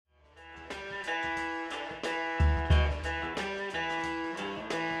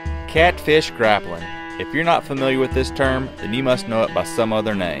Catfish grappling. If you're not familiar with this term, then you must know it by some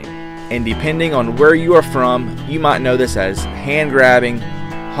other name. And depending on where you are from, you might know this as hand grabbing,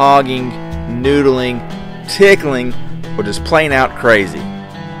 hogging, noodling, tickling, or just plain out crazy.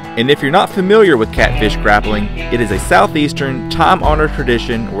 And if you're not familiar with catfish grappling, it is a southeastern, time-honored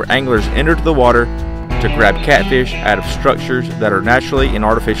tradition where anglers enter the water to grab catfish out of structures that are naturally and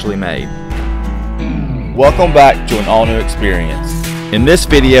artificially made. Welcome back to an all-new experience. In this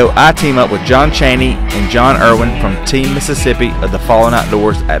video, I team up with John Chaney and John Irwin from Team Mississippi of the Fallen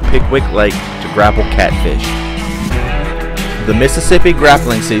Outdoors at Pickwick Lake to grapple catfish. The Mississippi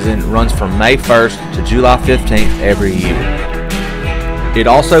grappling season runs from May 1st to July 15th every year. It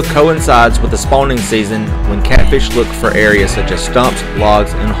also coincides with the spawning season when catfish look for areas such as stumps,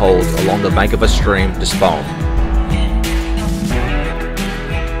 logs, and holes along the bank of a stream to spawn.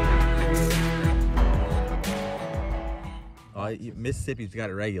 Mississippi's got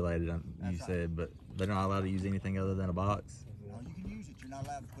it regulated, you said, but they're not allowed to use anything other than a box? No, you can use it, you're not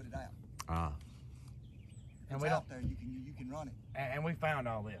allowed to put it out. Ah. And it's out there, you can run it. And we found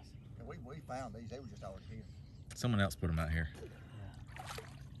all this. And we found these, they were just always here. Someone else put them out here. Yeah.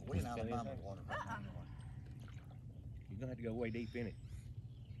 We in Alabama water. You're gonna have to go way deep in it.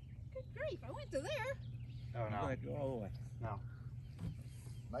 Good grief, I went to there. Oh no. You're gonna have to go all the way. No.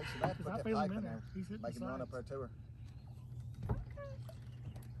 Mason, I have to put that pipe in there. Make him run up there to her.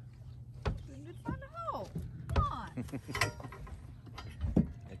 Didn't find a hole. Come on.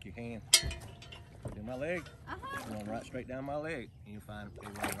 Take your hand. Put it in my leg. Run right straight down my leg. And you'll find it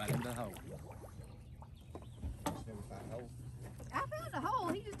run right into the hole. I found a hole,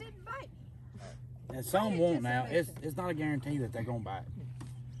 he just didn't bite. And some won't now. It's not a guarantee that they're gonna bite.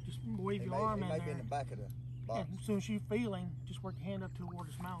 Just wave your arm in there. Maybe in the back of the box. And as soon as you're feeling, just work your hand up toward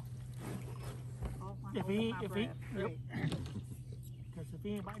his mouth. Oh, Because if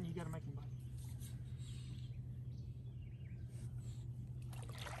he ain't biting, you gotta make him bite.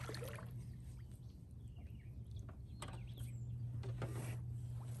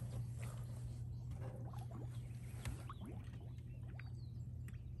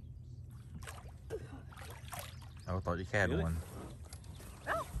 I thought you had one.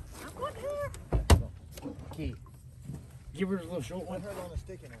 Oh, I'm one here. Key. Give her a little short one. Put her on the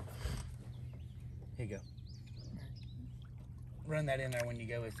stick in there. Here you go. Run that in there when you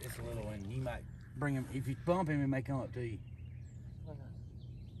go. It's a little one. You might bring him. If you bump him, he may come up to you.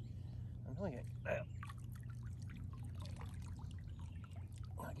 I'm doing it. I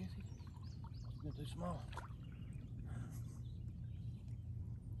guess he's too small.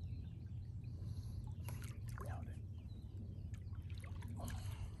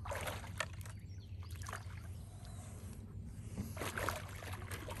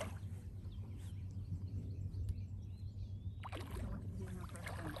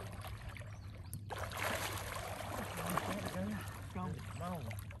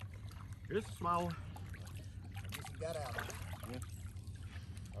 Here's a small one.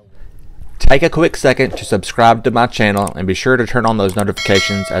 Take a quick second to subscribe to my channel and be sure to turn on those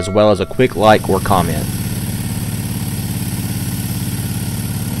notifications as well as a quick like or comment.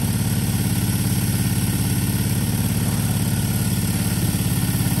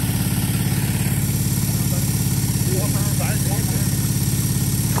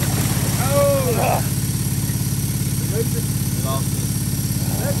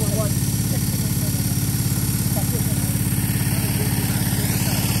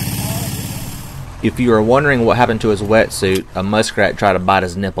 If you are wondering what happened to his wetsuit, a muskrat tried to bite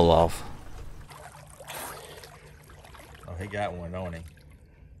his nipple off. Oh, he got one, don't he? Is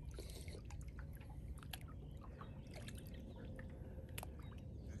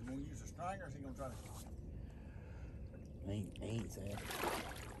he going to use a string or is he going to try to... He ain't sad.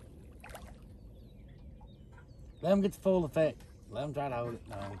 Let him get the full effect. Let him try to hold it.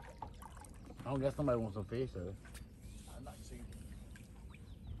 No. I don't guess somebody wants some fish though. I'd like to see him.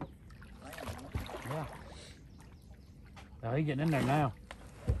 Yeah. Oh, he's getting in there now.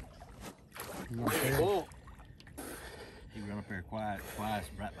 He run up here quiet,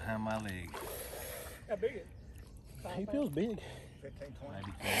 right behind my leg. How big is it? He feels big. 15,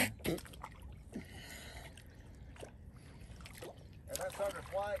 20. Maybe 20. If that sucker's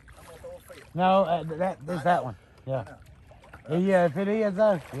white, I'm going to throw a fish. No, there's that one. Yeah. Yeah, if it is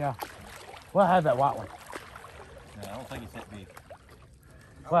though, yeah. We'll have that white one. No, I don't think it's that big.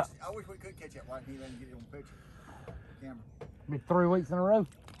 I wish we could catch that white and get it on picture. Camera. Be 3 weeks in a row.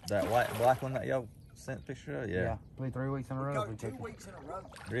 That white and black one that y'all sent picture of? Yeah. Be 3 weeks in a row. We caught 2 weeks in a row.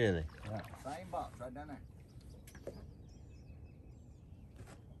 Really? Yeah. Same box right down there.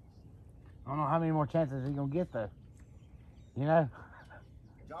 I don't know how many more chances he's gonna get though. You know?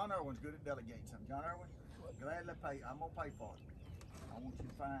 John John Irwin's good at delegating something. John Irwin, gladly pay. I'm gonna pay for it. I want you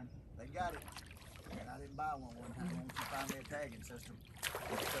to find. They got it, and I didn't buy one time. I want you to find me a tagging system.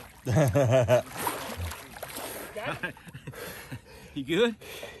 You good?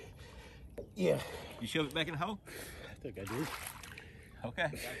 Yeah. You shove it back in the hole? I think I did. Okay.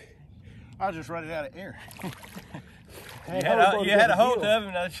 I'll just run it out of air. You had a hold of him,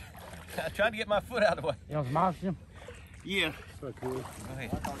 and I tried to get my foot out of the way. You want some oxygen? Yeah. So cool. Go ahead.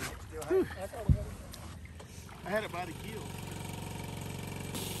 I thought it still had it. I had it by the gill.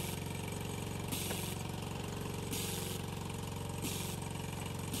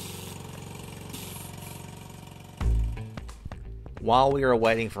 While we are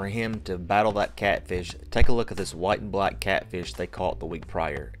waiting for him to battle that catfish, take a look at this white and black catfish they caught the week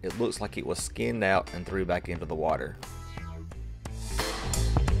prior. It looks like it was skinned out and threw back into the water.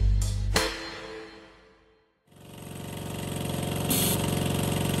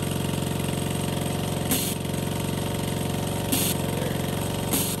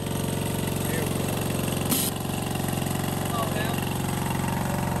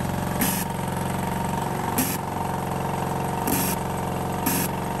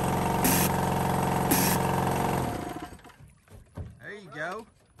 There you go.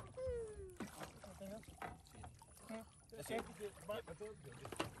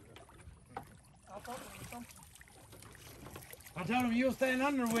 I told him you were staying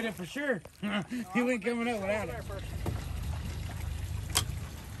under with it for sure. He ain't coming up without it.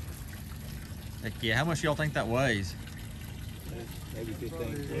 Heck yeah, how much y'all think that weighs? Maybe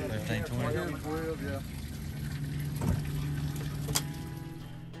 15. 15, 20. 12, yeah.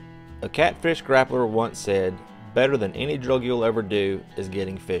 A catfish grappler once said, "Better than any drug you'll ever do is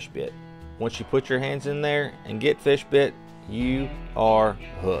getting fish bit. Once you put your hands in there and get fish bit, you are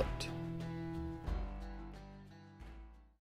hooked."